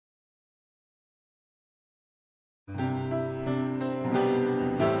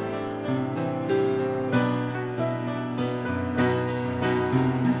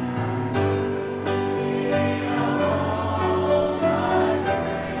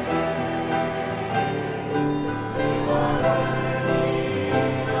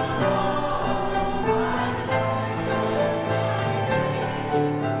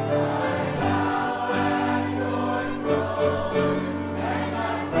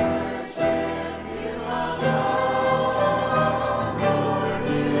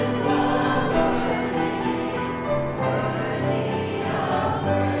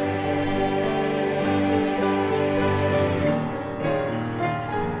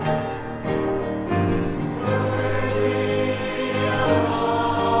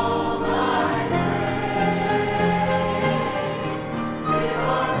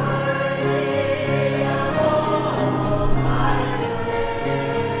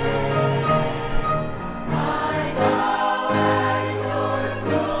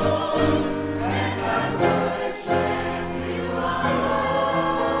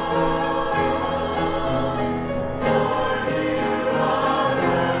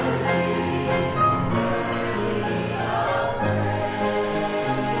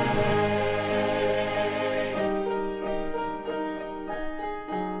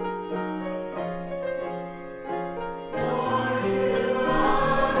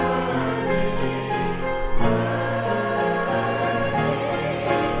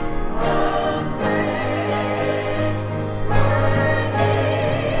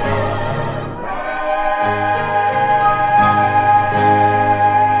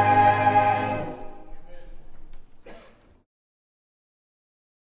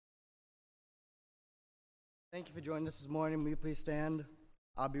Thank you for joining us this morning. Will you please stand?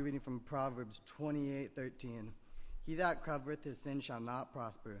 I'll be reading from Proverbs 28:13. He that covereth his sin shall not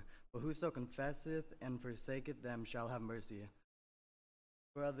prosper, but whoso confesseth and forsaketh them shall have mercy.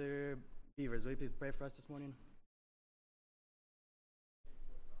 Brother Beavers, will you please pray for us this morning?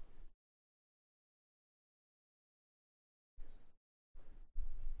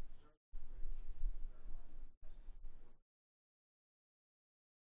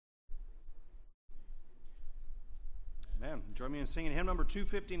 Amen. Join me in singing hymn number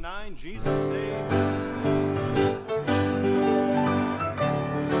 259, Jesus Saves, Jesus Saves.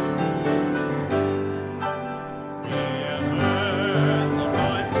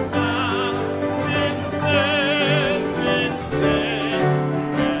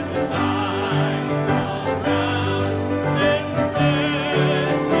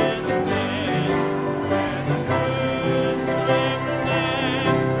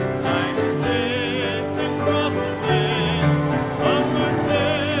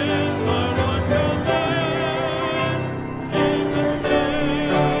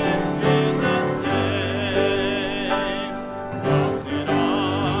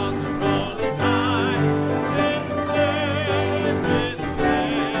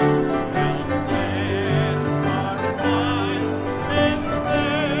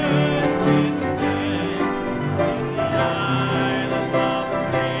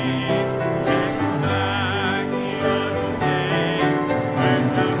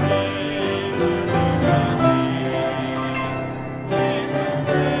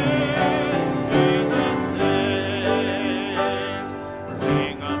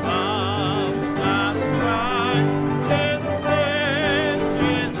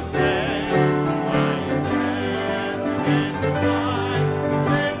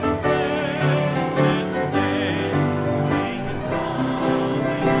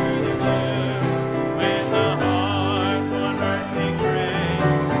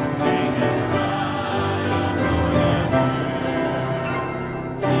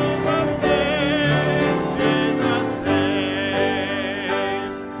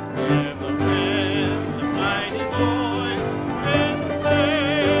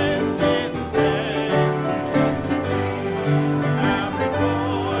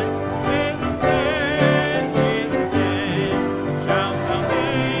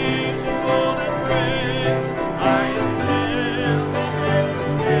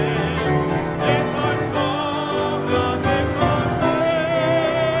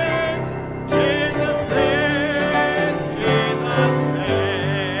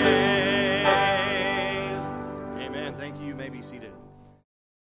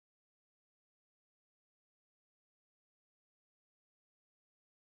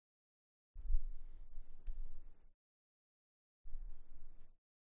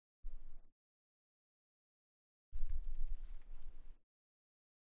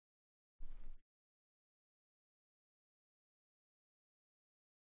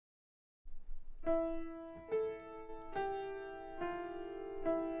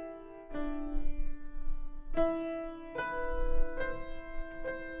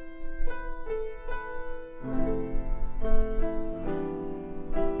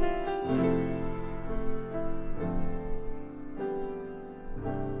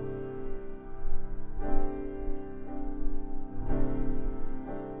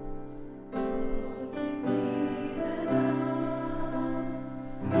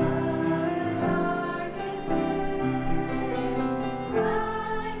 Dark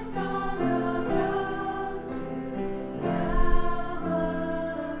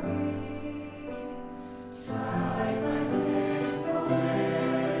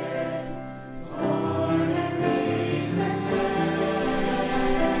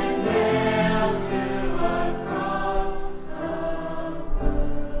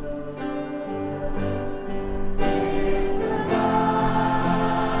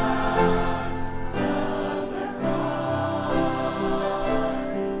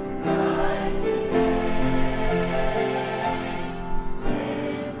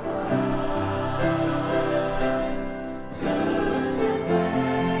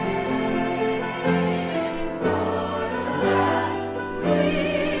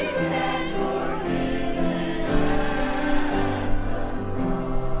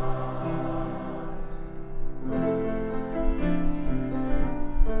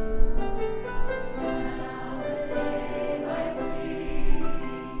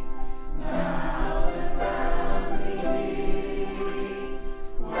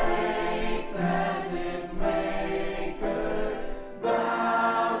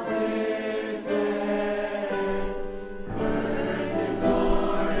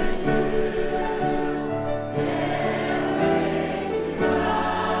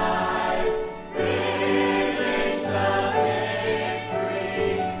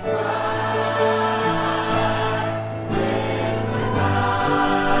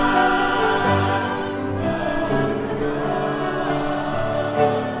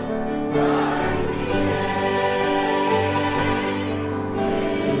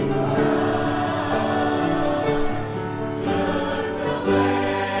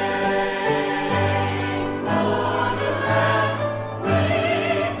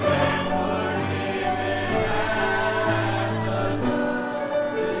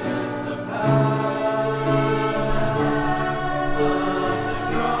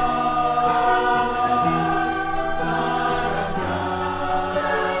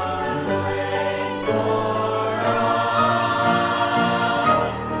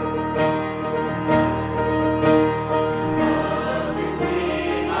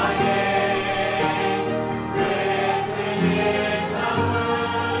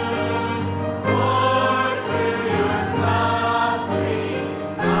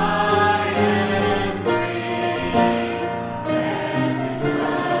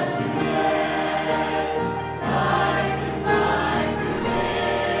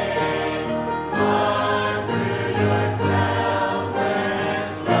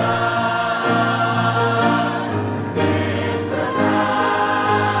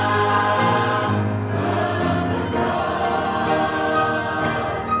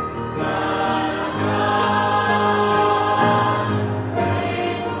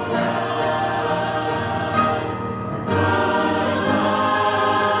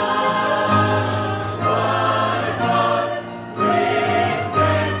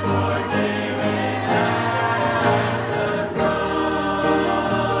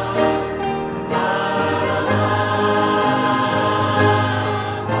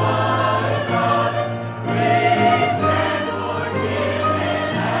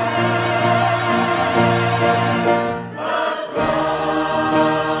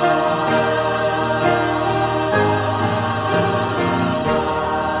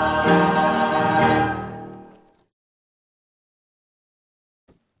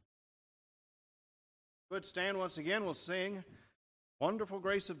would stand once again, we'll sing Wonderful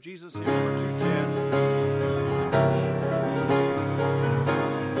Grace of Jesus, hymn number 210.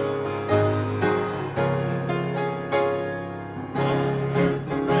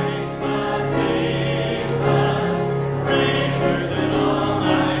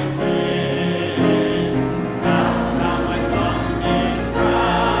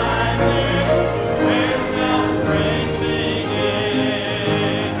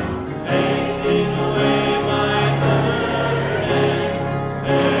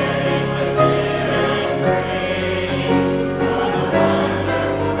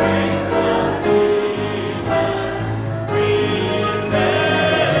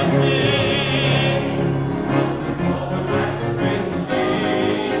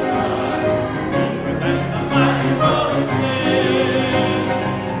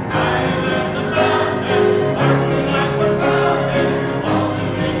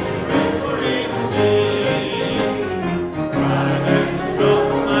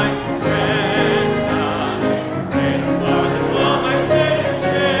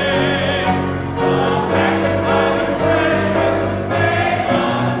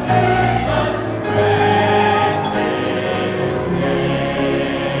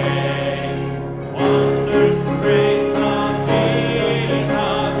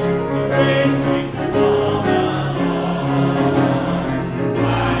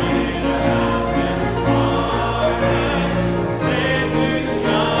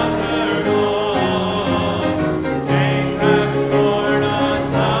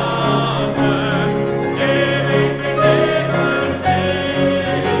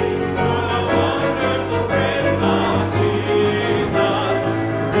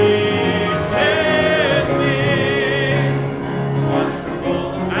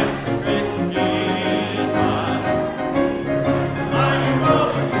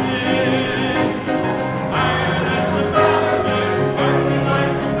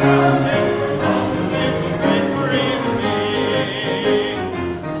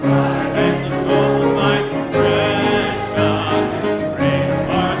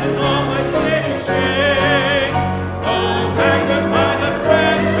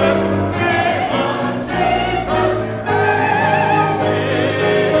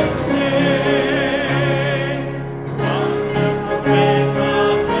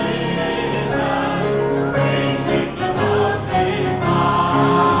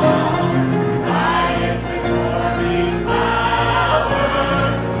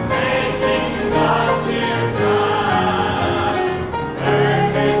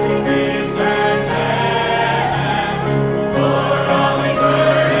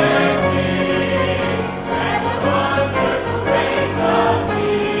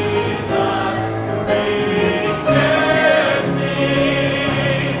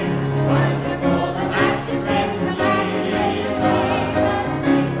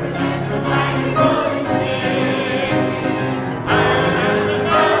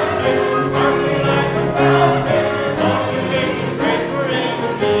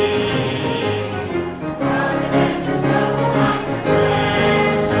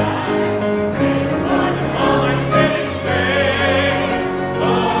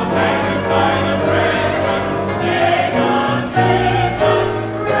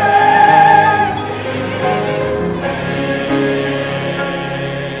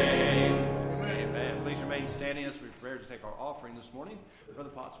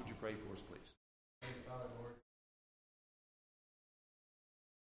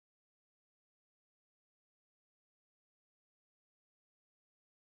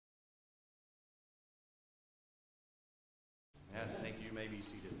 And thank you. You may be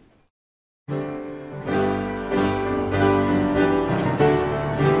seated.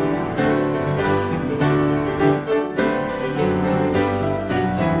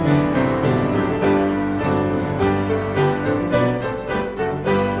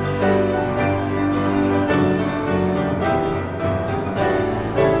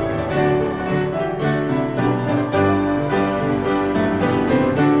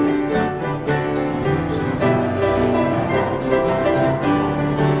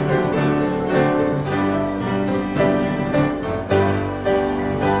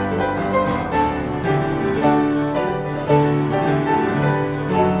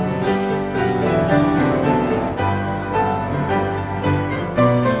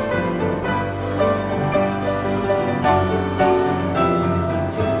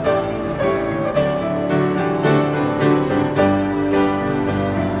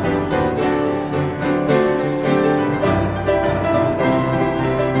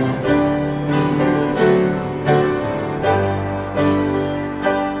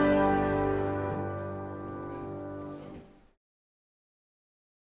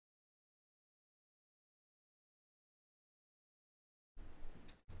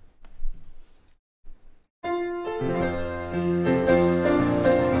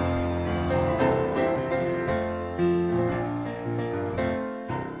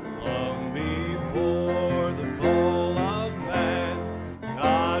 Long before the fall of man,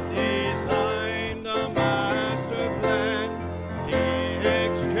 God designed a master plan. He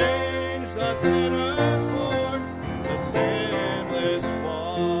exchanged the sinner for the sinless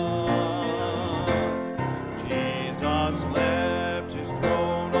one. Jesus left his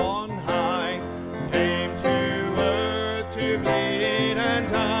throne on high, came to earth to bleed and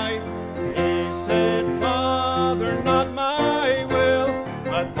die. He said, Father, not my will,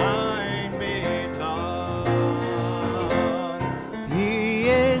 but thine be done. He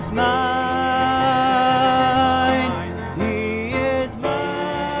is mine. He is mine.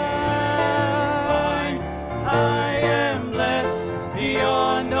 I am blessed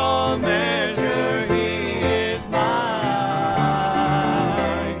beyond all measure. He is mine.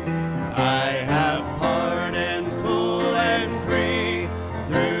 I have pardon full and free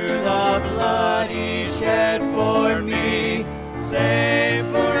through the blood he shed for me. Saved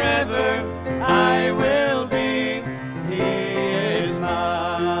forever I will be. He is mine.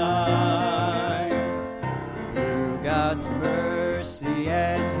 Through God's mercy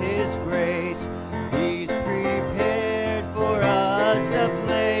and his grace, he's prepared for us a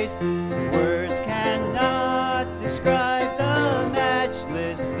place. Words cannot describe the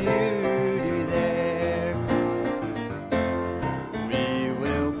matchless beauty there. We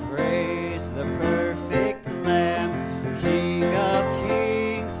will praise the perfect Lamb, King of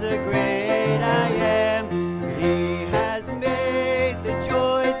kings, the great I am. He has made the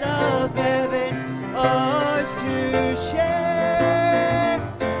joys of heaven ours to share.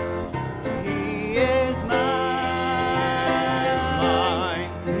 He is mine.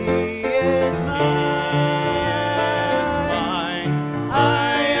 He is mine.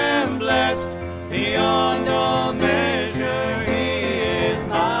 I am blessed beyond all measure. He is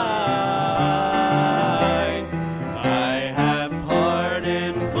mine. I have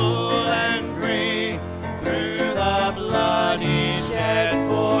pardon full and free through the blood he shed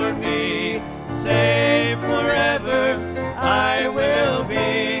for me. Saved forever I will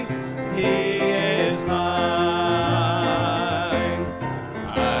be. He is mine.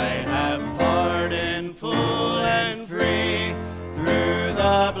 I have pardon full and free through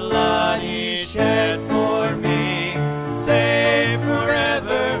the blood he shed for me. Saved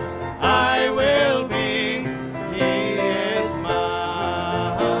forever I will be. He is mine.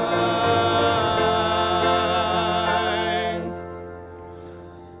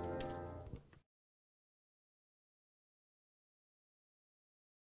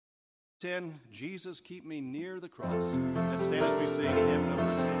 10, Jesus, keep me near the cross. Let's stand as we sing hymn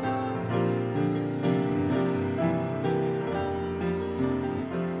number 10.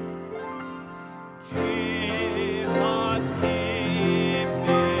 Jesus, keep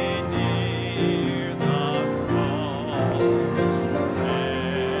me near the cross,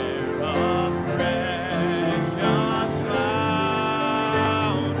 there a precious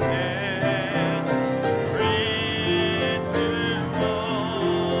fountain, free to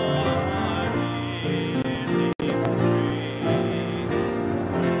all healing stream.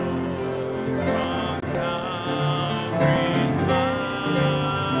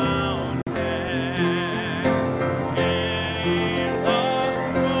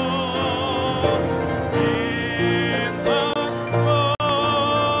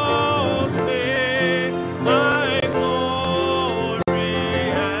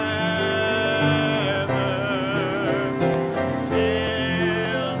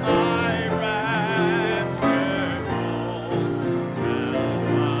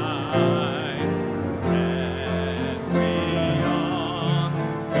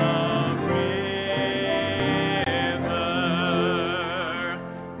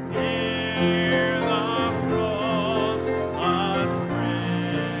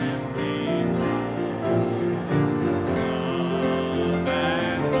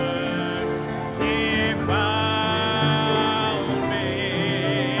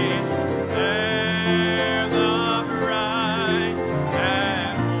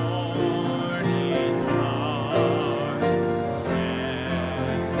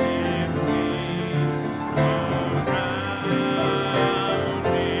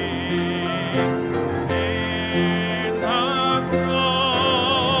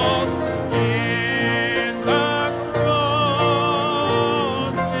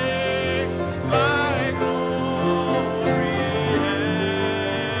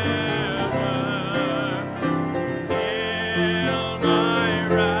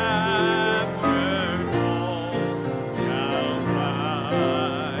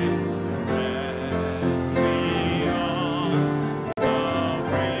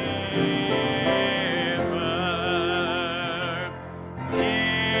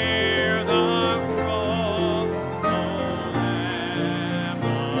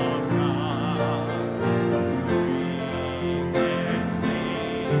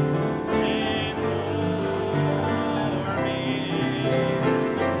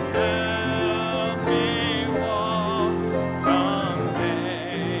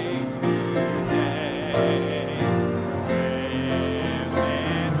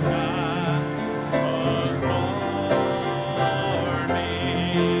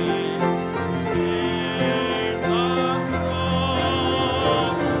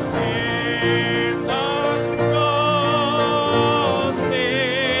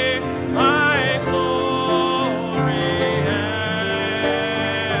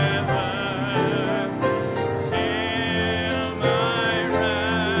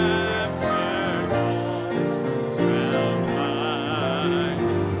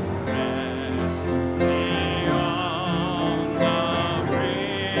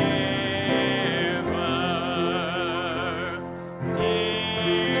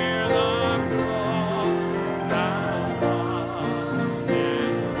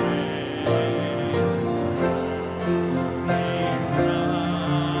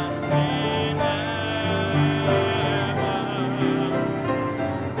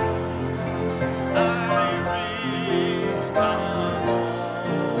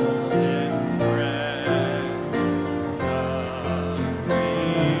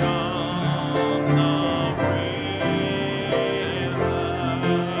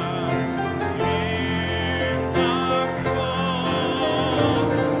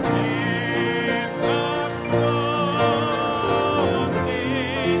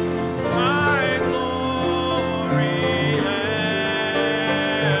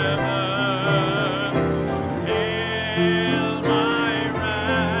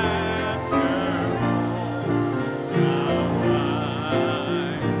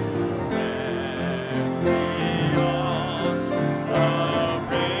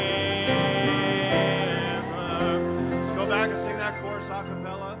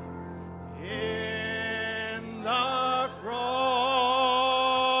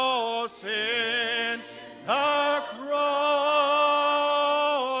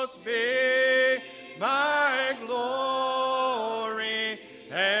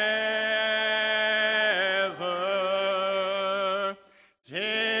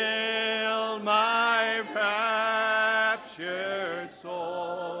 captured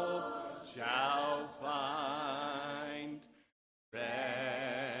soul shall find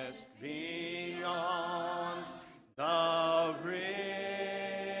rest beyond the river.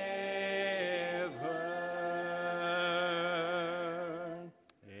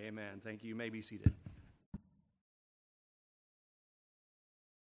 Amen. Thank you. You may be seated.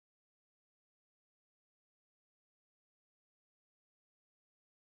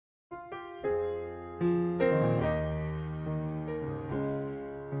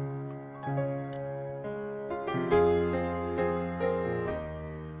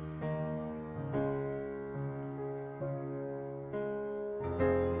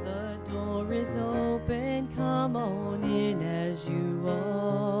 The door is open, come on in as you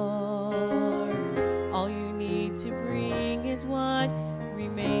are. All you need to bring is what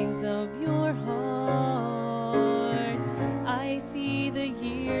remains of your heart. I see the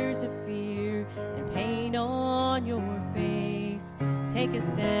years of fear and pain on your face. Take a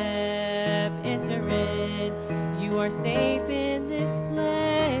step, enter in. You are safe in this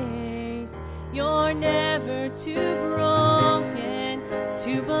place. You're never too broken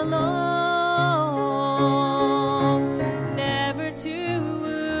to belong, never too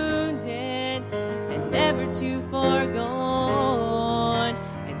wounded and never too far gone.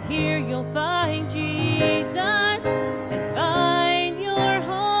 And here you'll find Jesus and find your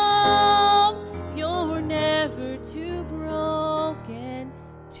home. You're never too broken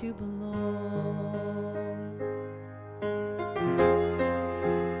to belong.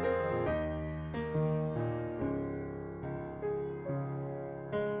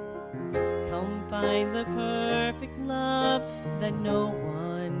 Come find the perfect love that no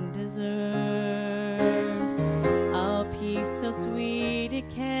one deserves. A peace so sweet it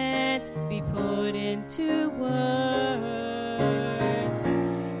can't be put into words.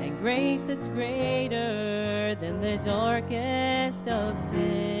 And grace that's greater than the darkest of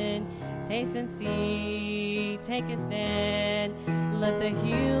sin. Taste and see, take a stand, let the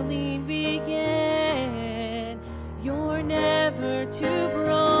healing begin. You're never too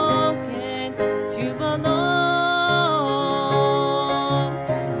broken to belong,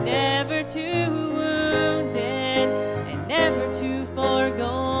 never too wounded and never too far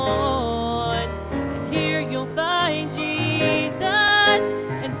gone. And here you'll find Jesus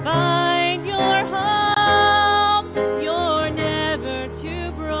and find your home. You're never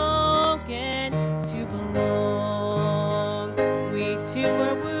too broken to belong. We too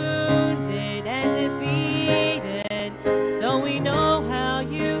were wounded and defeated, so we know how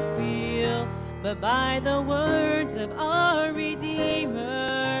you feel. But by the words of our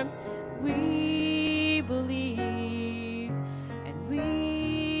Redeemer, we believe and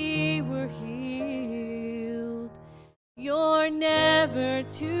we were healed. You're never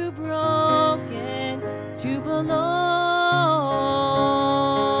too broken to belong,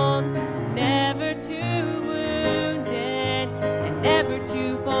 never too wounded and never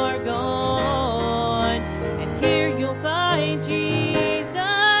too far gone. And here you'll find Jesus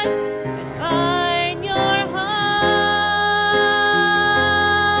and find your home.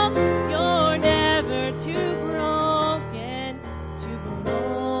 You're never too broken to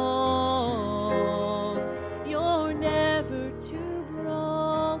belong. You're never too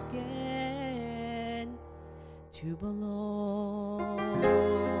broken to belong.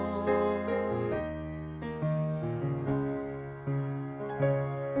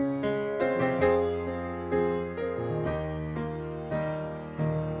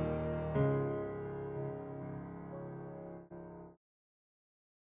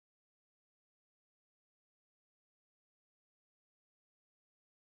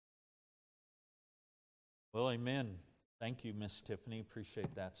 Well, amen. Thank you, Miss Tiffany.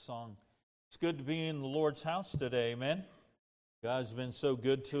 Appreciate that song. It's good to be in the Lord's house today, amen. God's been so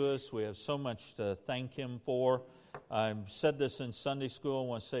good to us. We have so much to thank Him for. I said this in Sunday school. I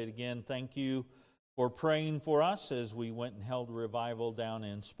want to say it again. Thank you for praying for us as we went and held a revival down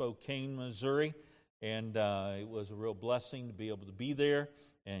in Spokane, Missouri. And it was a real blessing to be able to be there.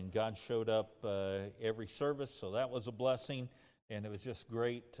 And God showed up every service, so that was a blessing. And it was just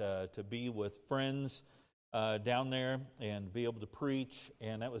great to be with friends down there and be able to preach.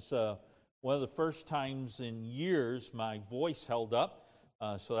 And that was one of the first times in years my voice held up.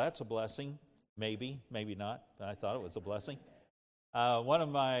 So that's a blessing. Maybe not. I thought it was a blessing. One of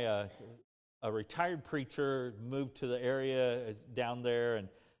my, a retired preacher moved to the area down there and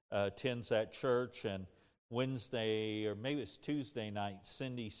attends that church. And Wednesday, or maybe it's Tuesday night,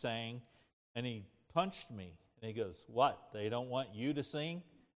 Cindy sang. And he punched me. And he goes, "What? They don't want you to sing?"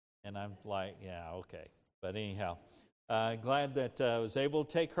 And I'm like, "Yeah, okay." But anyhow, Glad that I was able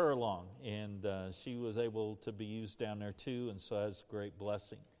to take her along, and she was able to be used down there too, and so that's a great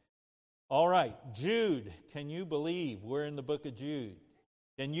blessing. All right, Jude, can you believe we're in the book of Jude?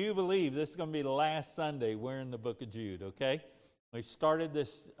 Can you believe this is going to be the last Sunday we're in the book of Jude, okay? We started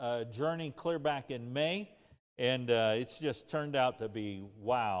this journey clear back in May, and it's just turned out to be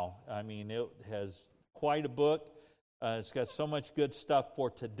wow. I mean, it has quite a book. It's got so much good stuff for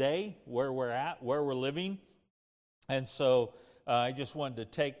today, where we're at, where we're living. And so I just wanted to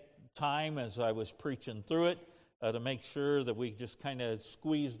take time as I was preaching through it to make sure that we just kind of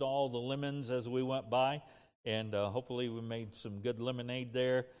squeezed all the lemons as we went by. And hopefully we made some good lemonade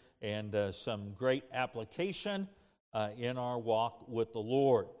there and some great application in our walk with the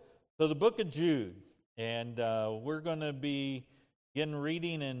Lord. So the book of Jude, and we're going to begin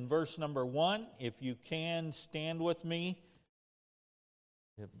reading in verse number 1. If you can, stand with me.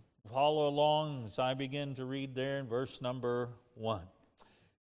 Follow along as I begin to read there in verse number 1.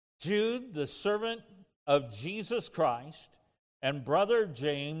 Jude, the servant of Jesus Christ, and brother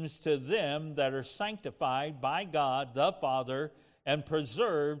James, to them that are sanctified by God the Father and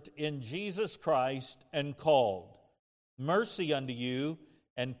preserved in Jesus Christ and called. Mercy unto you,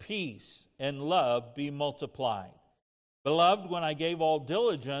 and peace and love be multiplied. Beloved, when I gave all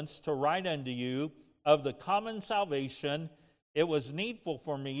diligence to write unto you of the common salvation, it was needful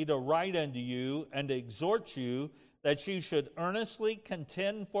for me to write unto you and to exhort you that you should earnestly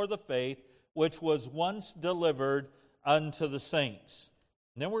contend for the faith which was once delivered unto the saints.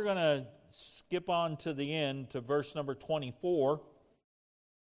 And then we're going to skip on to the end to verse number 24.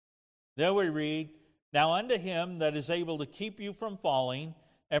 There we read, Now unto him that is able to keep you from falling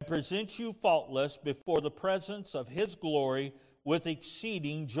and present you faultless before the presence of his glory with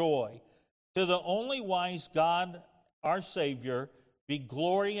exceeding joy. To the only wise God, our Savior, be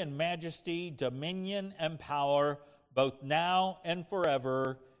glory and majesty, dominion and power, both now and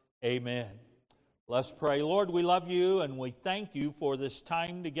forever. Amen. Let's pray. Lord, we love you and we thank you for this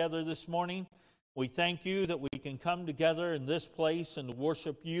time together this morning. We thank you that we can come together in this place and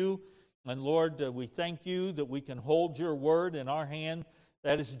worship you. And Lord, we thank you that we can hold your word in our hand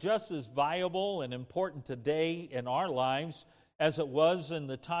that is just as viable and important today in our lives as it was in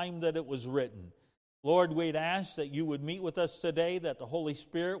the time that it was written. Lord, we'd ask that you would meet with us today, that the Holy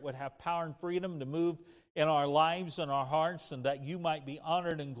Spirit would have power and freedom to move in our lives and our hearts, and that you might be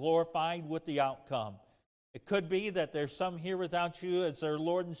honored and glorified with the outcome. It could be that there's some here without you as their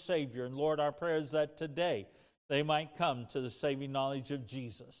Lord and Savior. And Lord, our prayer is that today they might come to the saving knowledge of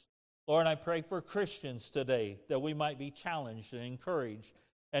Jesus. Lord, I pray for Christians today that we might be challenged and encouraged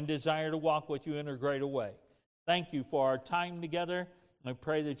and desire to walk with you in a greater way. Thank you for our time together. I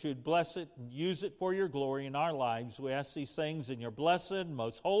pray that you'd bless it and use it for your glory in our lives. We ask these things in your blessed,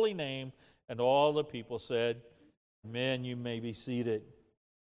 most holy name. And all the people said, Amen. You may be seated.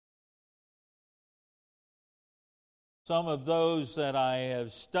 Some of those that I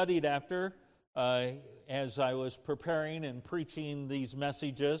have studied after as I was preparing and preaching these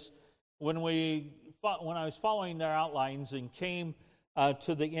messages, when I was following their outlines and came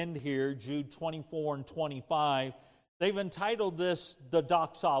to the end here, Jude 24 and 25, they've entitled this The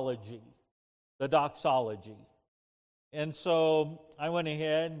Doxology. The Doxology. And so I went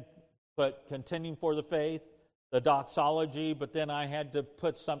ahead, put contending for the faith, the doxology, but then I had to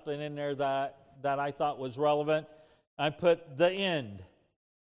put something in there that I thought was relevant. I put the end,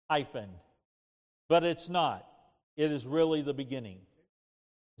 hyphen. But it's not. It is really the beginning.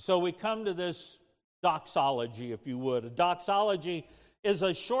 So we come to this doxology, if you would. A doxology is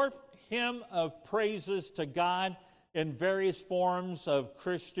a short hymn of praises to God in various forms of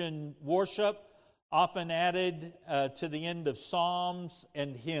Christian worship, often added to the end of psalms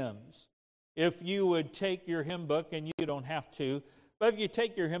and hymns. If you would take your hymn book, and you don't have to, but if you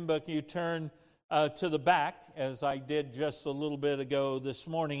take your hymn book, you turn to the back, as I did just a little bit ago this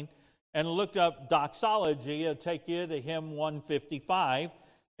morning, and looked up doxology, it'll take you to hymn 155,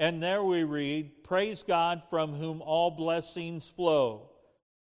 and there we read, Praise God from whom all blessings flow.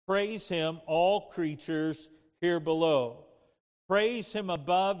 Praise him, all creatures here below. Praise him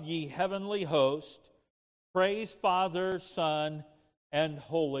above, ye heavenly host. Praise Father, Son, and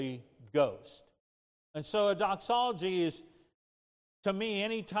Holy Ghost. And so a doxology is, to me,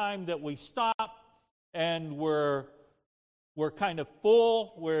 any time that we stop and we're kind of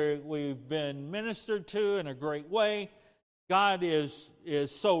full, we've been ministered to in a great way. God is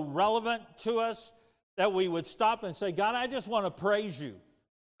so relevant to us that we would stop and say, God, I just want to praise you.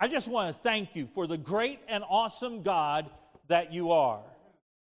 I just want to thank you for the great and awesome God that you are.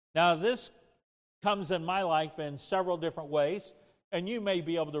 Now, this comes in my life in several different ways, and you may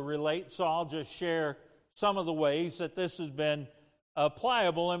be able to relate, so I'll just share some of the ways that this has been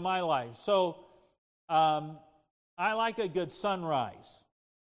pliable in my life. So I like a good sunrise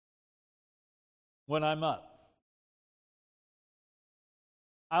when I'm up.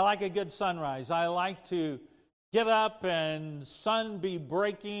 I like a good sunrise. I like to get up and sun be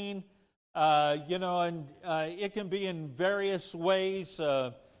breaking, and it can be in various ways.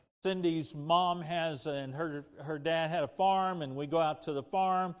 Cindy's mom has, and her dad had a farm, and we go out to the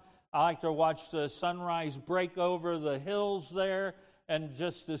farm. I like to watch the sunrise break over the hills there, and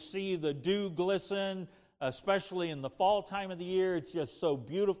just to see the dew glisten, especially in the fall time of the year. It's just so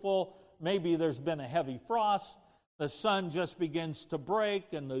beautiful. Maybe there's been a heavy frost. The sun just begins to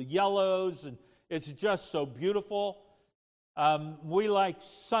break, and the yellows, and it's just so beautiful. We like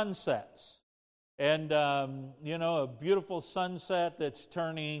sunsets. And, a beautiful sunset that's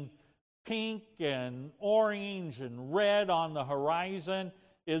turning pink and orange and red on the horizon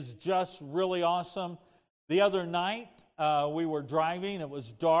is just really awesome. The other night, we were driving. It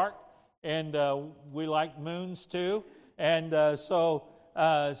was dark, and we like moons too. And so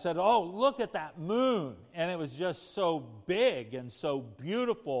said, oh, look at that moon. And it was just so big and so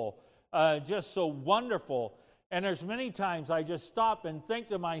beautiful, just so wonderful. And there's many times I just stop and think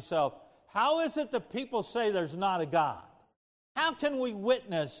to myself, how is it that people say there's not a God? How can we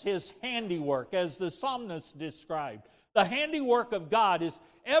witness His handiwork, as the psalmist described? The handiwork of God is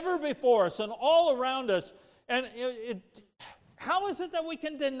ever before us and all around us. And how is it that we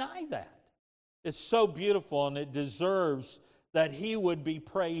can deny that? It's so beautiful, and it deserves that He would be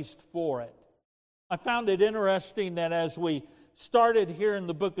praised for it. I found it interesting that as we started here in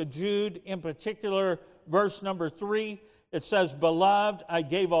the book of Jude, in particular, verse number 3, it says, Beloved, I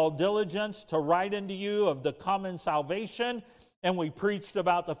gave all diligence to write unto you of the common salvation. And we preached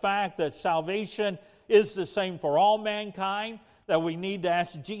about the fact that salvation is the same for all mankind, that we need to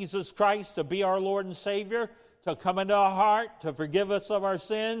ask Jesus Christ to be our Lord and Savior, to come into our heart, to forgive us of our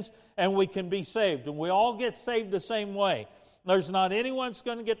sins, and we can be saved. And we all get saved the same way. There's not anyone that's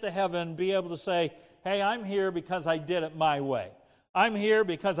going to get to heaven and be able to say, hey, I'm here because I did it my way. I'm here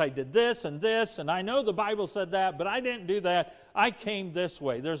because I did this, and I know the Bible said that, but I didn't do that. I came this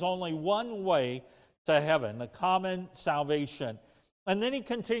way. There's only one way to heaven, the common salvation. And then he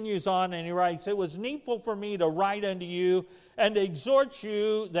continues on and he writes, It was needful for me to write unto you and to exhort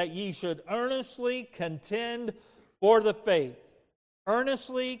you that ye should earnestly contend for the faith.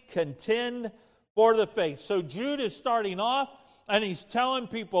 Earnestly contend for the faith. So Jude is starting off and he's telling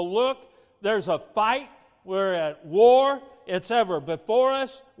people, look, there's a fight. We're at war. It's ever before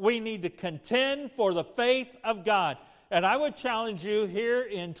us. We need to contend for the faith of God. And I would challenge you here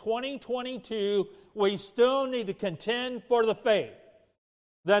in 2022, we still need to contend for the faith.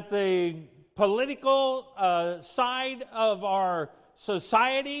 That the political side of our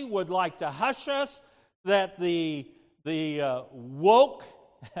society would like to hush us. That the woke,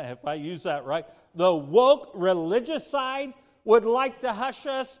 if I use that right, the woke religious side would like to hush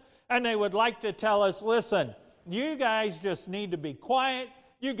us. And they would like to tell us, listen, you guys just need to be quiet.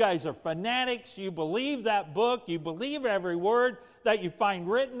 You guys are fanatics. You believe that book. You believe every word that you find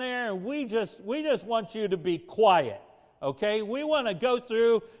written there. And we just want you to be quiet. Okay? We want to go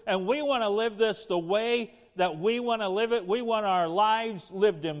through and we want to live this the way that we want to live it. We want our lives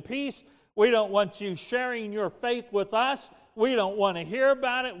lived in peace. We don't want you sharing your faith with us. We don't want to hear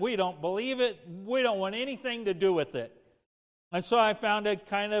about it. We don't believe it. We don't want anything to do with it. And so I found it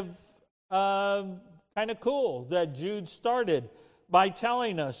kind of cool that Jude started by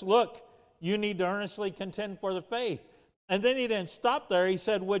telling us, look, you need to earnestly contend for the faith. And then he didn't stop there. He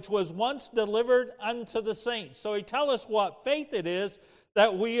said, which was once delivered unto the saints. So he tells us what faith it is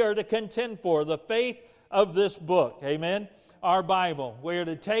that we are to contend for, the faith of this book. Amen? Our Bible. We are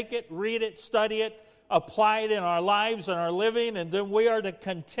to take it, read it, study it, apply it in our lives and our living, and then we are to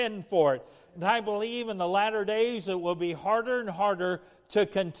contend for it. And I believe in the latter days it will be harder and harder to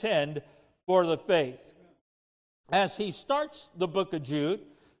contend for the faith. As he starts the book of Jude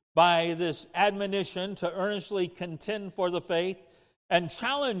by this admonition to earnestly contend for the faith and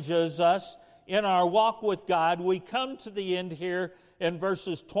challenges us in our walk with God, we come to the end here in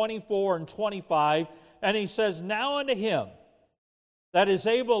verses 24 and 25, and he says, Now unto him that is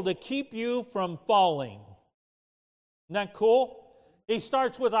able to keep you from falling. Isn't that cool? He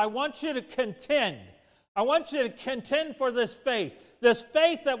starts with, I want you to contend. I want you to contend for this faith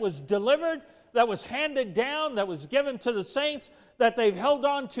that was delivered, that was handed down, that was given to the saints, that they've held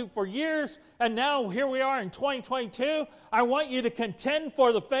on to for years, and now here we are in 2022. I want you to contend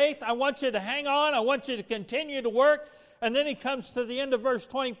for the faith. I want you to hang on. I want you to continue to work. And then he comes to the end of verse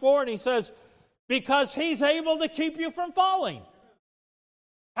 24, and he says, because he's able to keep you from falling.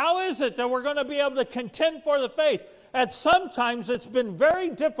 How is it that we're going to be able to contend for the faith? And sometimes it's been very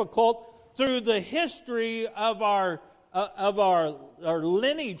difficult through the history of our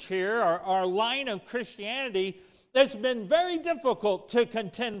lineage here, our line of Christianity. It's been very difficult to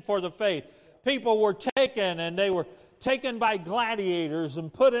contend for the faith. People were taken, and they were taken by gladiators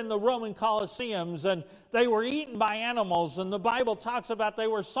and put in the Roman Colosseums, and they were eaten by animals, and the Bible talks about they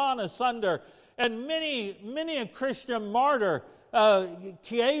were sawn asunder, and many a Christian martyr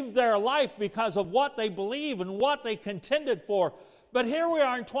gave their life because of what they believe and what they contended for. But here we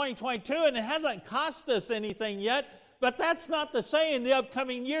are in 2022, and it hasn't cost us anything yet, but that's not to say in the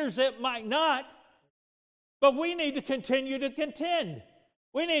upcoming years it might not. But we need to continue to contend.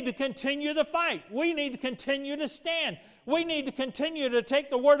 We need to continue to fight. We need to continue to stand. We need to continue to take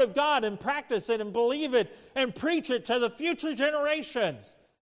the Word of God and practice it and believe it and preach it to the future generations.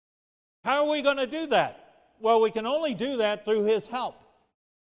 How are we going to do that? Well, we can only do that through His help.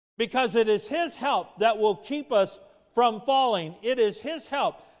 Because it is His help that will keep us from falling. It is His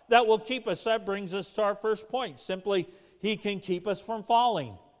help that will keep us. That brings us to our first point. Simply, He can keep us from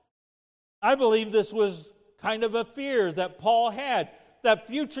falling. I believe this was kind of a fear that Paul had, that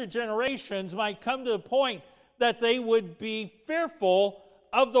future generations might come to the point that they would be fearful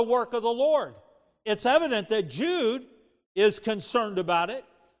of the work of the Lord. It's evident that Jude is concerned about it.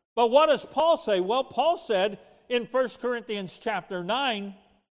 But what does Paul say? Well, Paul said in 1 Corinthians chapter 9,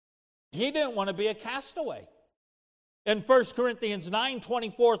 he didn't want to be a castaway. In 1 Corinthians 9,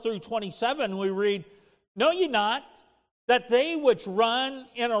 24 through 27, we read, "Know ye not that they which run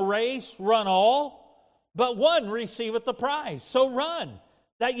in a race run all, but one receiveth the prize? So run,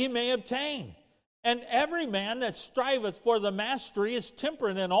 that ye may obtain. And every man that striveth for the mastery is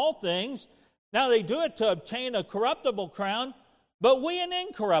temperate in all things. Now they do it to obtain a corruptible crown, but we an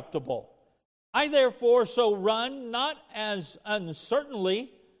incorruptible. I therefore so run, not as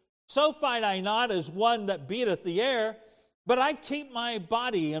uncertainly, so fight I not as one that beateth the air, but I keep my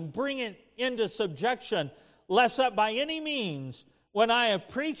body and bring it into subjection, lest that by any means, when I have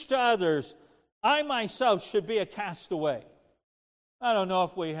preached to others, I myself should be a castaway." I don't know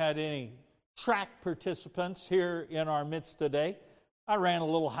if we had any track participants here in our midst today. I ran a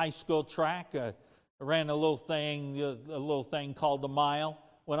little high school track. I ran a little thing called the mile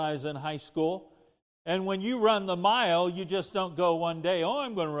when I was in high school. And when you run the mile, you just don't go one day, "Oh,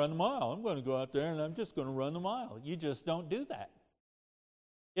 I'm going to run the mile. I'm going to go out there and I'm just going to run the mile." You just don't do that.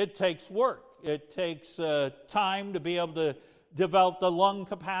 It takes work. It takes time to be able to develop the lung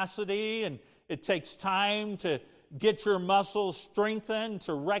capacity, and it takes time to get your muscles strengthened,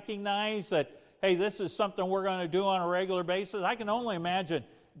 to recognize that, hey, this is something we're going to do on a regular basis. I can only imagine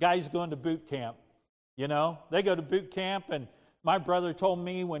guys going to boot camp. You know, they go to boot camp, and my brother told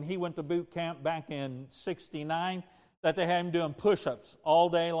me when he went to boot camp back in '69 that they had him doing push-ups all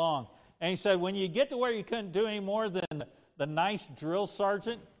day long. And he said, when you get to where you couldn't do any more than the nice drill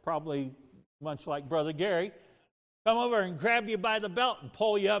sergeant, probably much like Brother Gary, come over and grab you by the belt and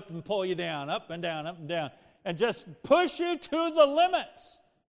pull you up and pull you down, up and down, and just push you to the limits.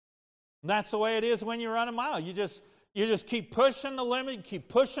 And that's the way it is when you run a mile. You just keep pushing the limit, you keep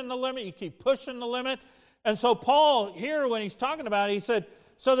pushing the limit, you keep pushing the limit. And so Paul, here when he's talking about it, he said,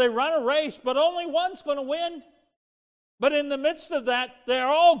 so they run a race, but only one's going to win. But in the midst of that, they're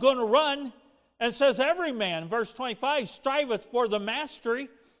all going to run. And it says, every man, verse 25, striveth for the mastery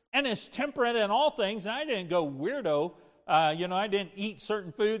and is temperate in all things. And I didn't go weirdo. I didn't eat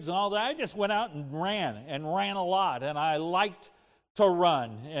certain foods and all that. I just went out and ran a lot. And I liked to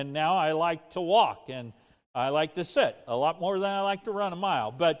run. And now I like to walk. And I like to sit a lot more than I like to run a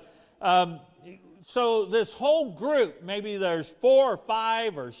mile. But so this whole group, maybe there's 4 or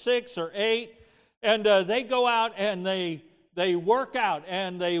 5 or 6 or 8, and they go out and they work out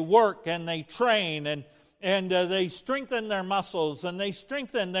and they work and they train and they strengthen their muscles and they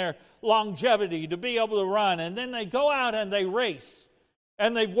strengthen their longevity to be able to run. And then they go out and they race.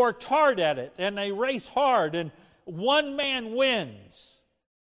 And they've worked hard at it and they race hard, and one man wins.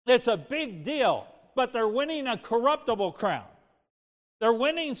 It's a big deal, but they're winning a corruptible crown. They're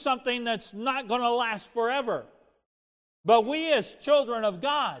winning something that's not going to last forever. But we as children of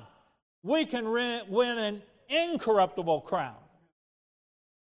God, we can win an incorruptible crown.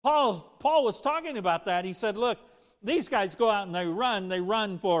 Paul was talking about that. He said, look, these guys go out and they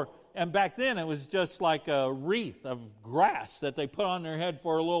run for, and back then it was just like a wreath of grass that they put on their head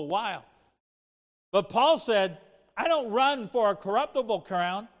for a little while. But Paul said, I don't run for a corruptible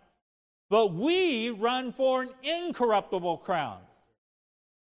crown, but we run for an incorruptible crown.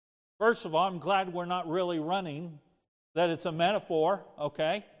 First of all, I'm glad we're not really running, that it's a metaphor,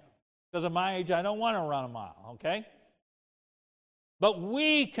 okay? Because at my age, I don't want to run a mile, okay? But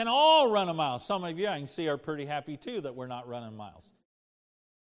we can all run a mile. Some of you, I can see, are pretty happy too that we're not running miles.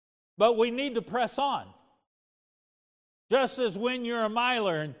 But we need to press on. Just as when you're a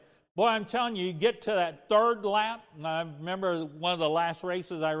miler, and boy, I'm telling you, you get to that third lap. And I remember one of the last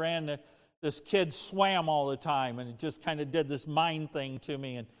races I ran, this kid swam all the time, and it just kind of did this mind thing to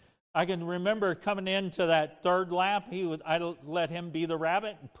me. And I can remember coming into that third lap, I let him be the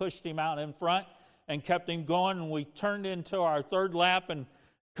rabbit and pushed him out in front and kept him going. And we turned into our third lap and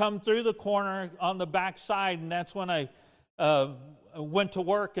come through the corner on the back side, and that's when I went to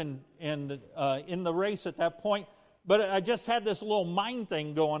work and in the race at that point. But I just had this little mind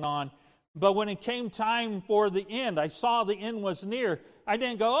thing going on. But when it came time for the end, I saw the end was near. I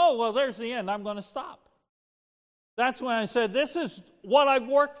didn't go, oh, well, there's the end. I'm going to stop. That's when I said, this is what I've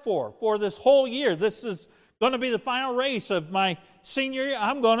worked for this whole year. This is going to be the final race of my senior year.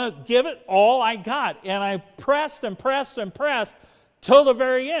 I'm going to give it all I got. And I pressed and pressed and pressed till the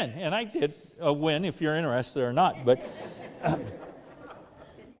very end. And I did win, if you're interested or not. But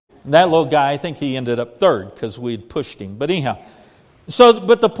that little guy, I think he ended up third because we'd pushed him. But anyhow,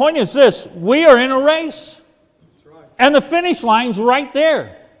 but the point is this, we are in a race. And the finish line's right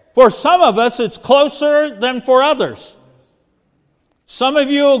there. For some of us, it's closer than for others. Some of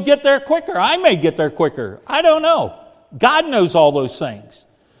you will get there quicker. I may get there quicker. I don't know. God knows all those things.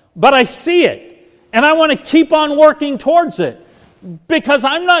 But I see it. And I want to keep on working towards it. Because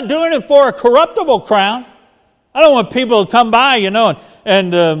I'm not doing it for a corruptible crown. I don't want people to come by,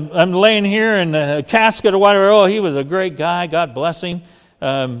 and I'm laying here in a casket or whatever. Oh, he was a great guy. God bless him.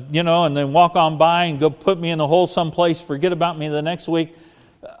 And then walk on by and go put me in a hole someplace, forget about me the next week.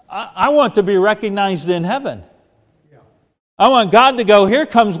 I want to be recognized in heaven. I want God to go, here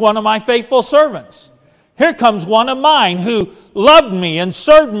comes one of my faithful servants. Here comes one of mine who loved me and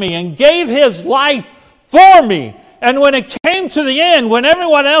served me and gave his life for me. And when it came to the end, when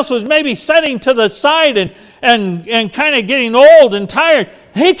everyone else was maybe setting to the side and kind of getting old and tired,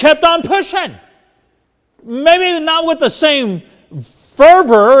 he kept on pushing. Maybe not with the same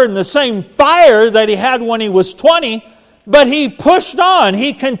fervor and the same fire that he had when he was 20, but he pushed on,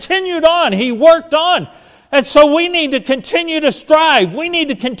 he continued on, he worked on. And so we need to continue to strive. We need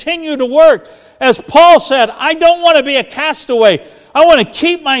to continue to work. As Paul said, I don't want to be a castaway. I want to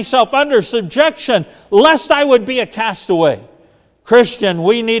keep myself under subjection, lest I would be a castaway. Christian,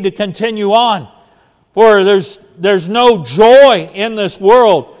 we need to continue on. For there's no joy in this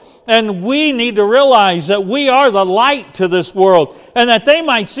world. And we need to realize that we are the light to this world. And that they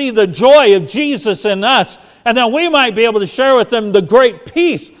might see the joy of Jesus in us. And that we might be able to share with them the great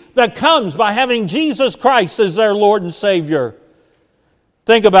peace that comes by having Jesus Christ as their Lord and Savior.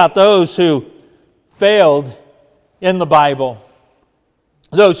 Think about those who failed in the Bible.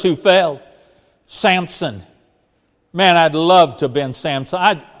 Those who failed. Samson. Man, I'd love to have been Samson.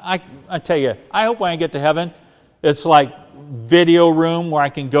 I tell you, I hope when I get to heaven, it's like video room where I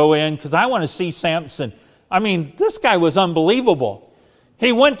can go in, because I want to see Samson. I mean, this guy was unbelievable.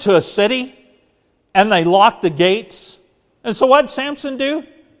 He went to a city, and they locked the gates. And so what did Samson do?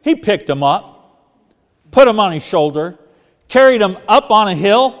 He picked him up, put him on his shoulder, carried him up on a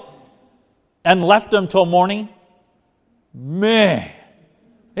hill, and left him till morning. Man,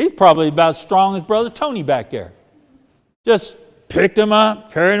 he's probably about as strong as Brother Tony back there. Just picked him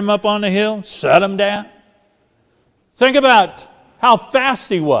up, carried him up on the hill, set him down. Think about how fast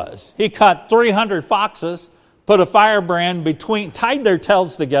he was. He caught 300 foxes, put a firebrand between, tied their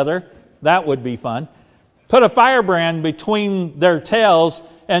tails together. That would be fun. Put a firebrand between their tails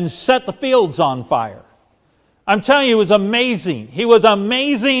and set the fields on fire. I'm telling you, he was amazing. He was an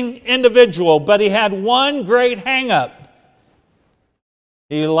amazing individual, but he had one great hang-up.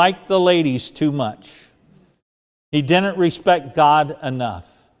 He liked the ladies too much. He didn't respect God enough.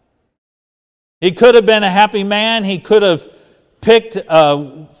 He could have been a happy man. He could have picked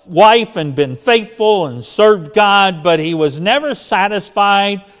a wife and been faithful and served God, but he was never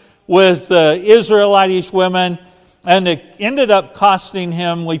satisfied with Israelitish women, and it ended up costing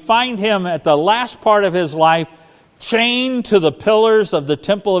him. We find him at the last part of his life chained to the pillars of the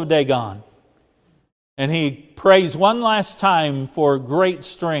temple of Dagon. And he prays one last time for great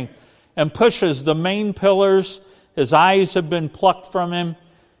strength and pushes the main pillars. His eyes have been plucked from him.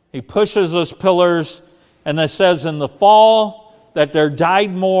 He pushes those pillars, and it says in the fall that there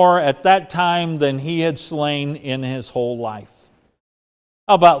died more at that time than he had slain in his whole life.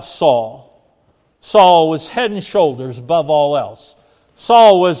 How about Saul? Saul was head and shoulders above all else.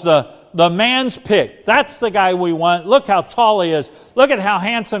 Saul was the man's pick. That's the guy we want. Look how tall he is. Look at how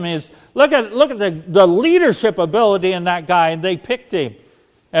handsome he is. Look at the leadership ability in that guy, and they picked him.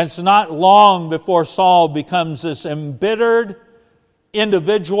 And it's not long before Saul becomes this embittered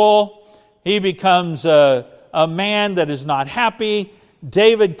individual. He becomes a man that is not happy.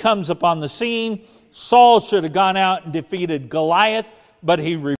 David comes upon the scene. Saul should have gone out and defeated Goliath, but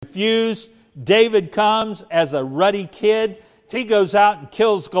he refused. David comes as a ruddy kid. He goes out and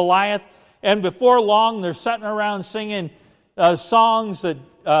kills Goliath. And before long, they're sitting around singing songs that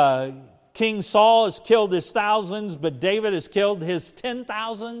King Saul has killed his thousands, but David has killed his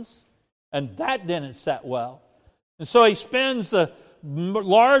 10,000s. And that didn't set well. And so he spends the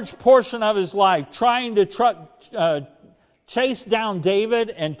large portion of his life trying to chase down David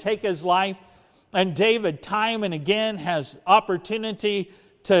and take his life. And David, time and again, has opportunity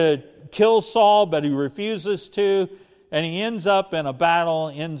to kill Saul, but he refuses to. And he ends up in a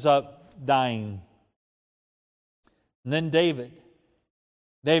battle, ends up dying. And then David,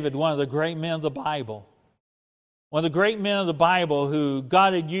 one of the great men of the Bible, one of the great men of the Bible who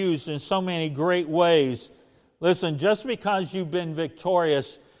God had used in so many great ways. Listen, just because you've been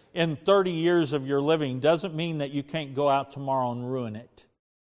victorious in 30 years of your living doesn't mean that you can't go out tomorrow and ruin it.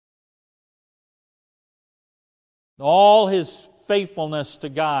 All his faithfulness to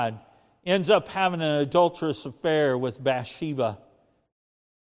God ends up having an adulterous affair with Bathsheba,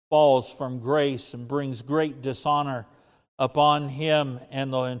 falls from grace and brings great dishonor upon him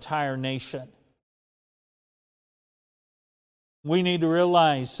and the entire nation. We need to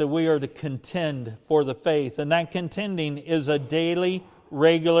realize that we are to contend for the faith, and that contending is a daily,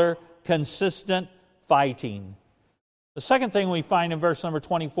 regular, consistent fighting. The second thing we find in verse number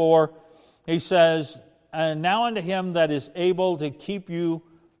 24, he says, "And now unto him that is able to keep you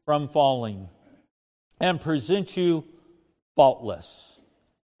from falling and present you faultless."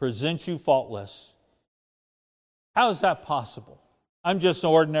 Present you faultless. How is that possible? I'm just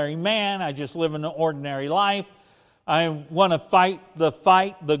an ordinary man. I just live an ordinary life. I want to fight,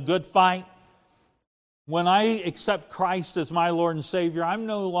 the good fight. When I accept Christ as my Lord and Savior, I'm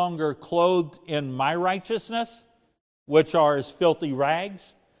no longer clothed in my righteousness, which are as filthy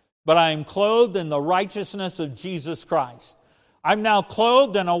rags, but I am clothed in the righteousness of Jesus Christ. I'm now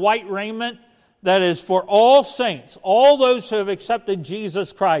clothed in a white raiment that is for all saints, all those who have accepted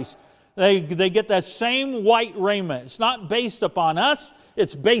Jesus Christ. They get that same white raiment. It's not based upon us,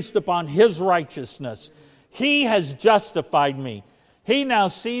 it's based upon His righteousness. He has justified me. He now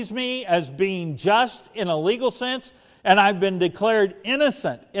sees me as being just in a legal sense, and I've been declared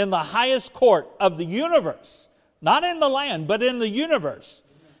innocent in the highest court of the universe. Not in the land, but in the universe.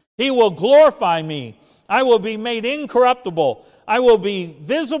 He will glorify me. I will be made incorruptible. I will be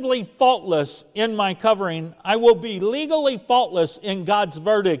visibly faultless in my covering. I will be legally faultless in God's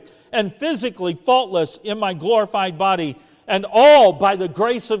verdict and physically faultless in my glorified body, and all by the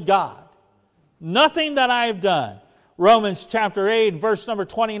grace of God. Nothing that I have done. Romans chapter 8, verse number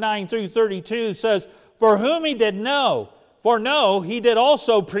 29 through 32 says, "For whom He did know, He did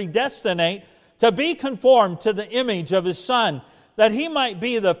also predestinate to be conformed to the image of His Son, that He might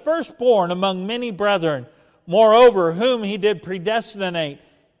be the firstborn among many brethren. Moreover, whom He did predestinate,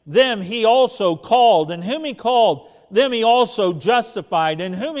 them He also called. And whom He called, them He also justified.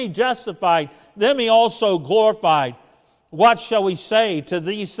 And whom He justified, them He also glorified. What shall we say to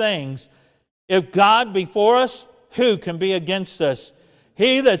these things? If God be for us, who can be against us?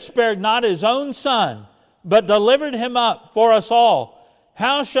 He that spared not His own Son, but delivered Him up for us all,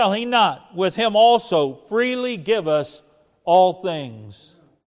 how shall He not with Him also freely give us all things?"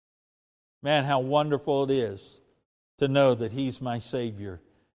 Man, how wonderful it is to know that He's my Savior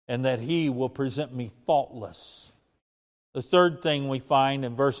and that He will present me faultless. The third thing we find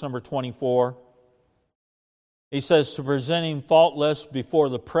in verse number 24, he says, to present Him faultless before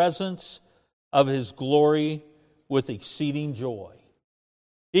the presence of His glory with exceeding joy.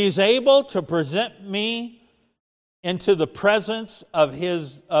 He's able to present me into the presence of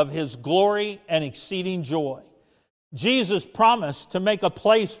His glory and exceeding joy. Jesus promised to make a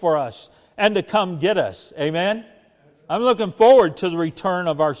place for us and to come get us. Amen? I'm looking forward to the return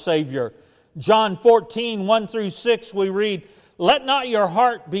of our Savior. John 14, 1 through 6, we read, "Let not your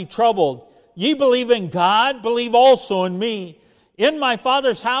heart be troubled. Ye believe in God, believe also in me. In my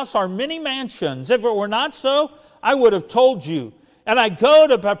Father's house are many mansions. If it were not so, I would have told you. And I go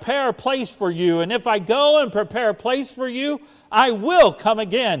to prepare a place for you. And if I go and prepare a place for you, I will come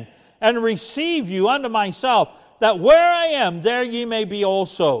again and receive you unto myself, that where I am, there ye may be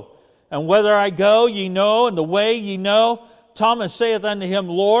also. And whither I go, ye know, and the way ye know. Thomas saith unto Him,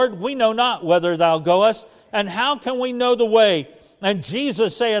 Lord, we know not whither Thou goest, and how can we know the way? And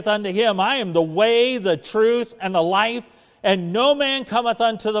Jesus saith unto him, I am the way, the truth, and the life, and no man cometh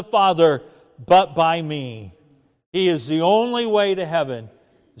unto the Father but by me. He is the only way to heaven.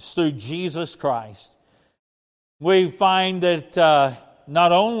 It's through Jesus Christ. we find that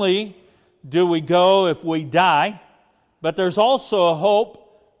not only do we go if we die, but there's also a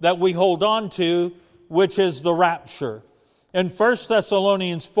hope that we hold on to, which is the rapture. In 1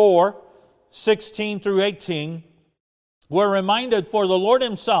 Thessalonians 4, 16 through 18, we're reminded, for the Lord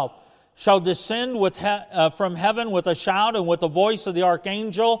himself shall descend from heaven with a shout and with the voice of the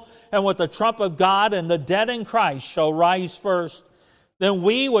archangel and with the trump of God, and the dead in Christ shall rise first. Then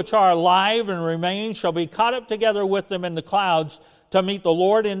we which are alive and remain shall be caught up together with them in the clouds to meet the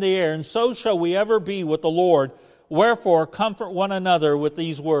Lord in the air, and so shall we ever be with the Lord. Wherefore comfort one another with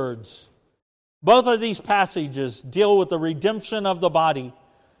these words. Both of these passages deal with the redemption of the body.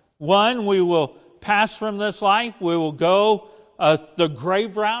 One, we will pass from this life. We will go the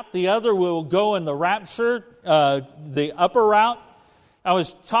grave route. The other, we will go in the rapture, the upper route. I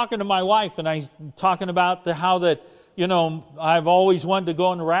was talking to my wife, and I was talking about how that, I've always wanted to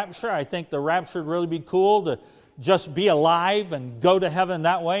go in the rapture. I think the rapture would really be cool to just be alive and go to heaven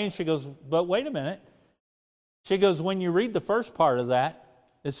that way. And she goes, but wait a minute. She goes, when you read the first part of that,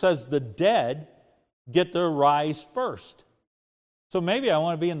 it says the dead get their rise first. So maybe I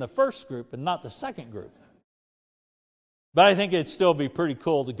want to be in the first group and not the second group. But I think it'd still be pretty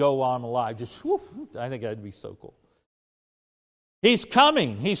cool to go while I'm alive. Just whoof, I think that'd be so cool. He's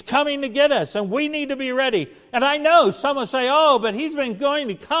coming. He's coming to get us, and we need to be ready. And I know some will say, oh, but he's been going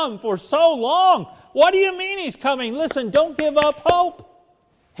to come for so long. What do you mean he's coming? Listen, don't give up hope.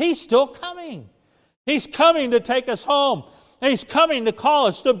 He's still coming. He's coming to take us home. He's coming to call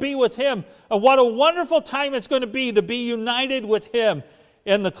us to be with him. And what a wonderful time it's going to be united with him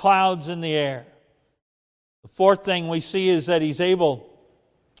in the clouds in the air. The fourth thing we see is that he's able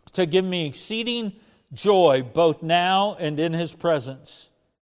to give me exceeding joy both now and in his presence.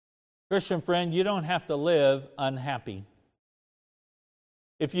 Christian friend, you don't have to live unhappy.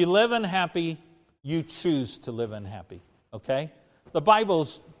 If you live unhappy, you choose to live unhappy. Okay? The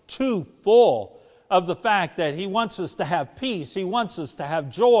Bible's too full of the fact that he wants us to have peace. He wants us to have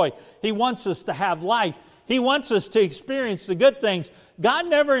joy. He wants us to have life. He wants us to experience the good things. God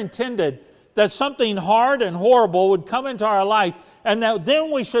never intended that something hard and horrible would come into our life and that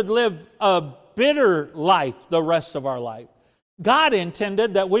then we should live a bitter life the rest of our life. God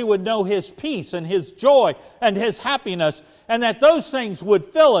intended that we would know his peace and his joy and his happiness, and that those things would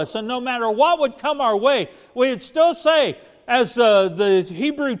fill us, and no matter what would come our way, we would still say, as the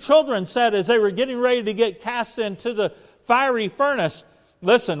Hebrew children said as they were getting ready to get cast into the fiery furnace,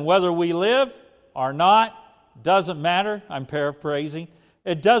 listen, whether we live or not, doesn't matter. I'm paraphrasing.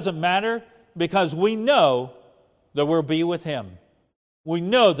 It doesn't matter because we know that we'll be with him. We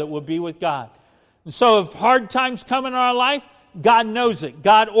know that we'll be with God. And so if hard times come in our life, God knows it.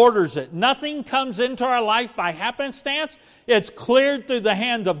 God orders it. Nothing comes into our life by happenstance. It's cleared through the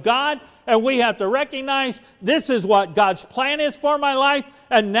hand of God, and we have to recognize this is what God's plan is for my life,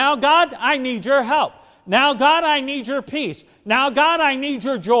 and now, God, I need your help. Now, God, I need your peace. Now, God, I need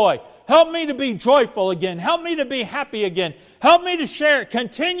your joy. Help me to be joyful again. Help me to be happy again. Help me to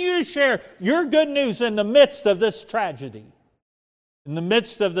continue to share your good news in the midst of this tragedy, in the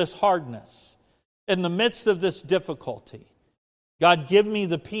midst of this hardness, in the midst of this difficulty. God, give me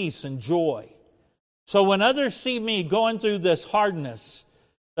the peace and joy. So when others see me going through this hardness,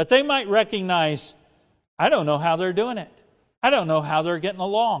 that they might recognize, I don't know how they're doing it. I don't know how they're getting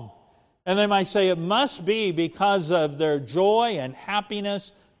along. And they might say it must be because of their joy and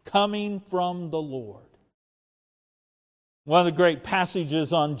happiness coming from the Lord. One of the great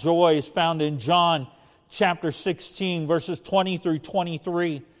passages on joy is found in John chapter 16, verses 20 through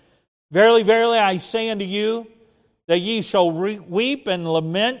 23. Verily, verily, I say unto you, that ye shall weep and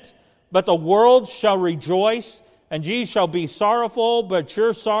lament, but the world shall rejoice, and ye shall be sorrowful, but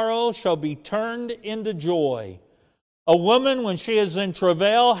your sorrow shall be turned into joy. A woman, when she is in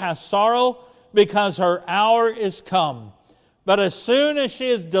travail, hath sorrow, because her hour is come. But as soon as she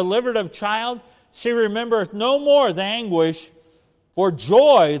is delivered of child, she remembereth no more the anguish for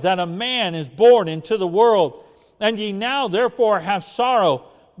joy that a man is born into the world. And ye now therefore have sorrow,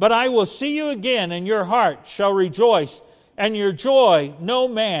 but I will see you again, and your heart shall rejoice, and your joy no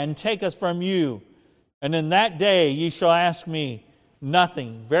man taketh from you. And in that day ye shall ask me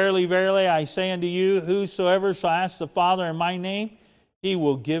nothing. Verily, verily, I say unto you, whosoever shall ask the Father in my name, he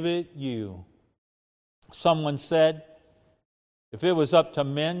will give it you. Someone said, if it was up to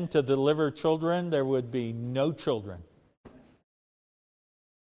men to deliver children, there would be no children.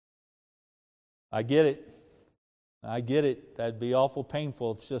 I get it. I get it. That'd be awful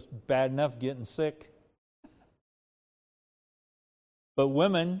painful. It's just bad enough getting sick. But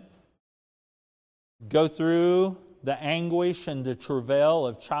women go through the anguish and the travail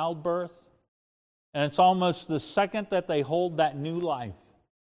of childbirth. And it's almost the second that they hold that new life,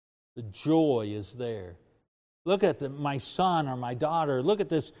 the joy is there. Look at my son or my daughter. Look at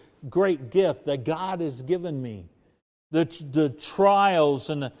this great gift that God has given me. The trials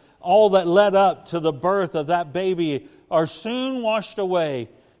and all that led up to the birth of that baby are soon washed away.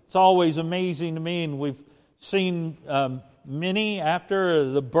 It's always amazing to me, and we've seen many after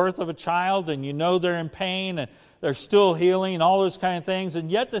the birth of a child, and you know they're in pain, and they're still healing, all those kind of things,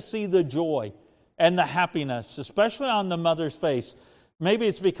 and yet to see the joy and the happiness, especially on the mother's face. Maybe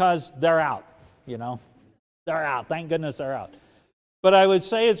it's because they're out, you know. They're out. Thank goodness they're out. But I would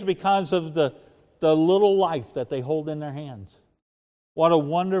say it's because of the little life that they hold in their hands. What a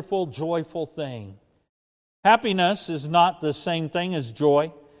wonderful, joyful thing. Happiness is not the same thing as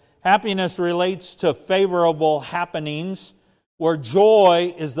joy. Happiness relates to favorable happenings, where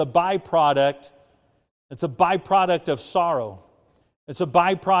joy is the byproduct. It's a byproduct of sorrow. It's a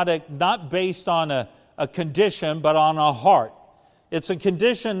byproduct not based on a condition, but on a heart. It's a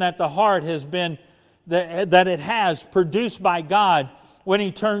condition that the heart has been, that it has produced by God when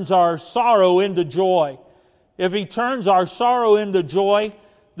He turns our sorrow into joy. If He turns our sorrow into joy,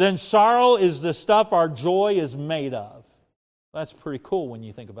 then sorrow is the stuff our joy is made of. That's pretty cool when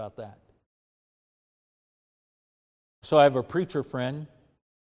you think about that. So I have a preacher friend.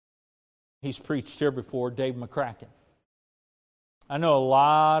 He's preached here before, Dave McCracken. I know a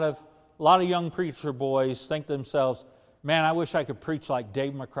lot of young preacher boys think to themselves, man, I wish I could preach like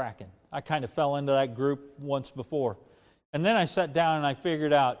Dave McCracken. I kind of fell into that group once before. And then I sat down and I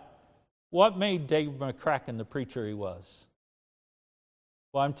figured out what made Dave McCracken the preacher he was.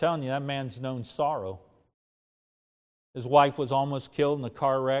 Well, I'm telling you, that man's known sorrow. His wife was almost killed in a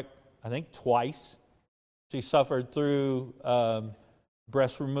car wreck, I think twice. She suffered through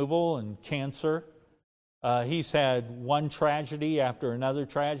breast removal and cancer. He's had one tragedy after another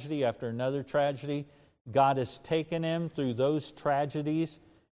tragedy after another tragedy. God has taken him through those tragedies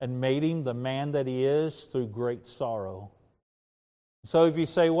and made him the man that he is through great sorrow. So if you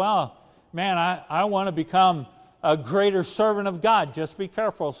say, well, man, I want to become a greater servant of God, just be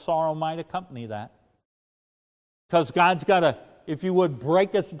careful. Sorrow might accompany that. Because God's got to, if you would,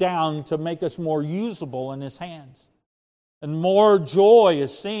 break us down to make us more usable in His hands. And more joy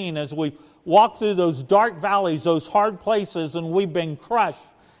is seen as we walk through those dark valleys, those hard places, and we've been crushed.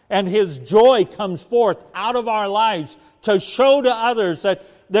 And His joy comes forth out of our lives to show to others that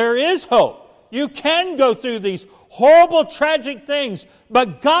there is hope. You can go through these horrible, tragic things,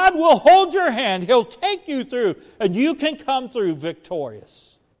 but God will hold your hand. He'll take you through, and you can come through victorious.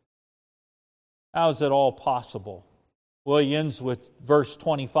 How is it all possible? Well, he ends with verse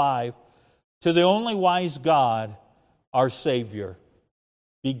 25. To the only wise God, our Savior,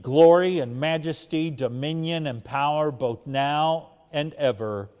 be glory and majesty, dominion and power, both now and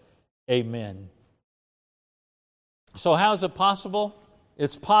ever. Amen. So how is it possible?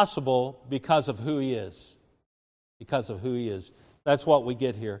 It's possible because of who He is. Because of who He is. That's what we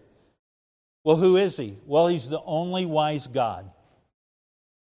get here. Well, who is He? Well, He's the only wise God.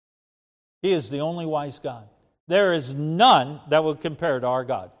 He is the only wise God. There is none that would compare to our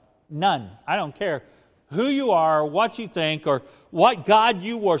God. None. I don't care who you are, what you think, or what God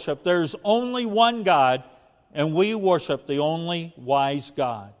you worship. There's only one God, and we worship the only wise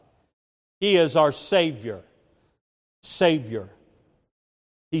God. He is our Savior. Savior.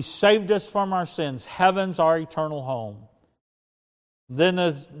 He saved us from our sins. Heaven's our eternal home. Then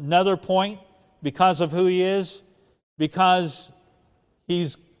there's another point, because of who He is, because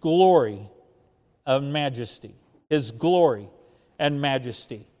He's glory and majesty. His glory and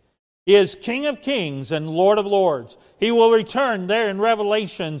majesty. He is King of kings and Lord of lords. He will return there in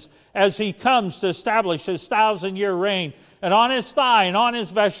Revelations as He comes to establish His 1,000-year reign. And on His thigh and on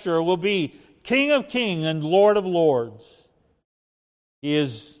His vesture will be King of kings and Lord of lords. He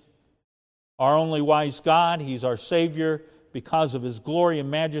is our only wise God. He's our Savior because of His glory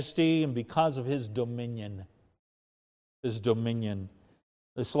and majesty and because of His dominion. His dominion.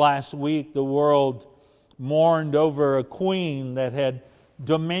 This last week, the world mourned over a queen that had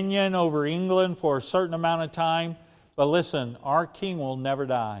dominion over England for a certain amount of time. But listen, our King will never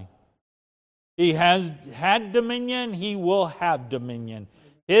die. He has had dominion. He will have dominion.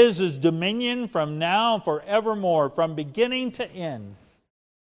 His is dominion from now and forevermore, from beginning to end.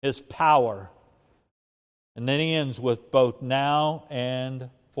 His power. And then He ends with both now and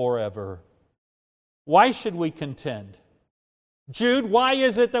forever. Why should we contend? Jude, why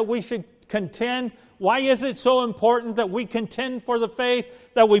is it that we should contend? Why is it so important that we contend for the faith,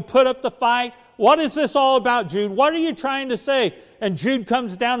 that we put up the fight? What is this all about, Jude? What are you trying to say? And Jude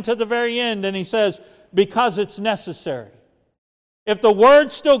comes down to the very end and he says, because it's necessary. If the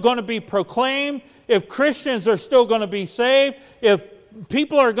word's still going to be proclaimed, if Christians are still going to be saved, if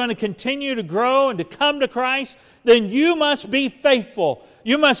people are going to continue to grow and to come to Christ, then you must be faithful.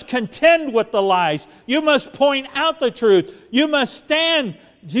 You must contend with the lies. You must point out the truth. You must stand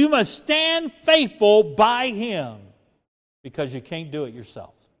faithful by Him, because you can't do it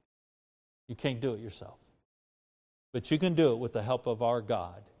yourself. You can't do it yourself. But you can do it with the help of our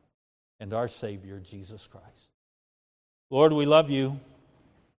God and our Savior, Jesus Christ. Lord, we love you.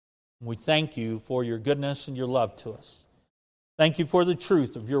 We thank you for your goodness and your love to us. Thank you for the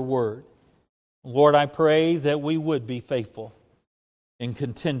truth of your word. Lord, I pray that we would be faithful in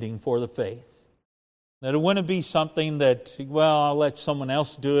contending for the faith. That it wouldn't be something that, well, I'll let someone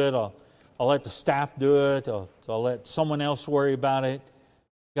else do it. I'll let the staff do it. I'll let someone else worry about it.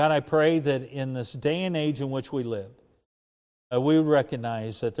 God, I pray that in this day and age in which we live, we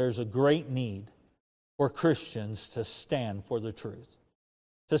recognize that there's a great need for Christians to stand for the truth,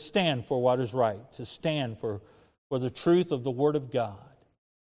 to stand for what is right, to stand for the truth of the Word of God.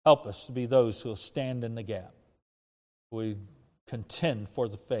 Help us to be those who will stand in the gap. We contend for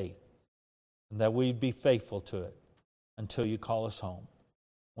the faith, and that we be faithful to it until you call us home.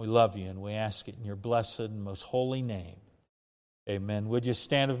 We love you, and we ask it in your blessed and most holy name. Amen. Would you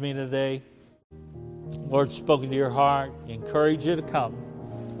stand with me today? Lord's spoken to your heart. Encourage you to come,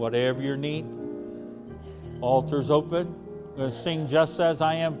 whatever your need. Altar's open. I'm going to sing Just As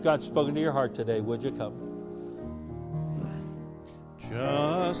I Am. God's spoken to your heart today. Would you come?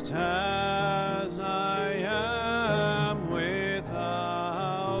 Just as I am,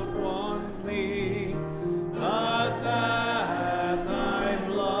 without one plea, but that thy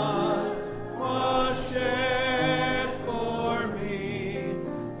blood was shed for me,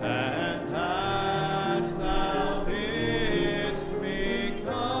 and that thou bidst me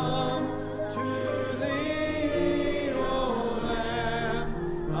come to thee, O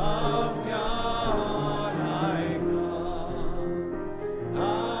Lamb of God, I come.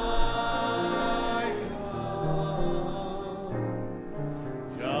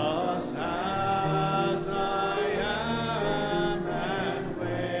 Just as I am, and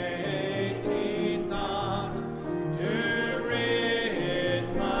waiting not to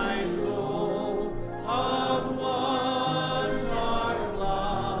rid my soul of one dark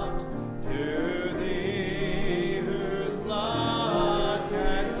blot, to thee whose blood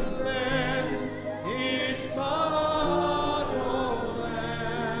can cleanse each spot, O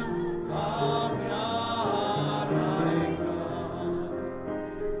Lamb of God, I come.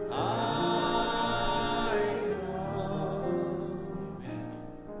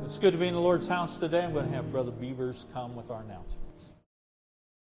 It's good to be in the Lord's house today. I'm going to have Brother Beavers come with our announcements.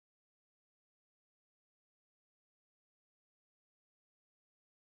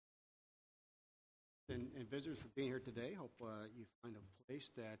 And visitors for being here today. Hope you find a place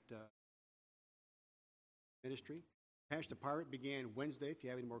that ministry. Passion to Pirate began Wednesday. If you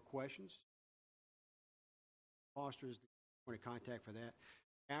have any more questions, Foster is the point of contact for that.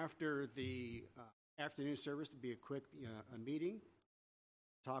 After the afternoon service, to be a quick a meeting.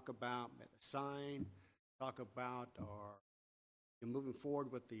 Talk about the sign. Talk about our moving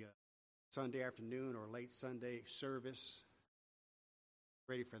forward with the Sunday afternoon or late Sunday service.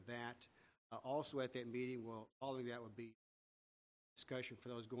 Ready for that. Also at that meeting, following that would be discussion for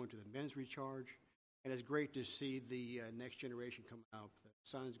those going to the men's recharge. And it's great to see the next generation come out. The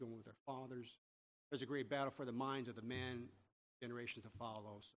sons going with their fathers. There's a great battle for the minds of the men, generations to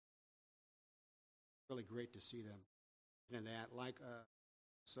follow. So really great to see them in that.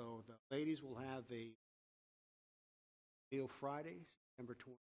 So the ladies will have a meal Friday, September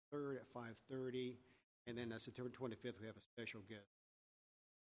 23rd at 5:30, and then September 25th we have a special guest.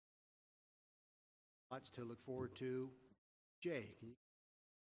 Lots to look forward to. Jay, can you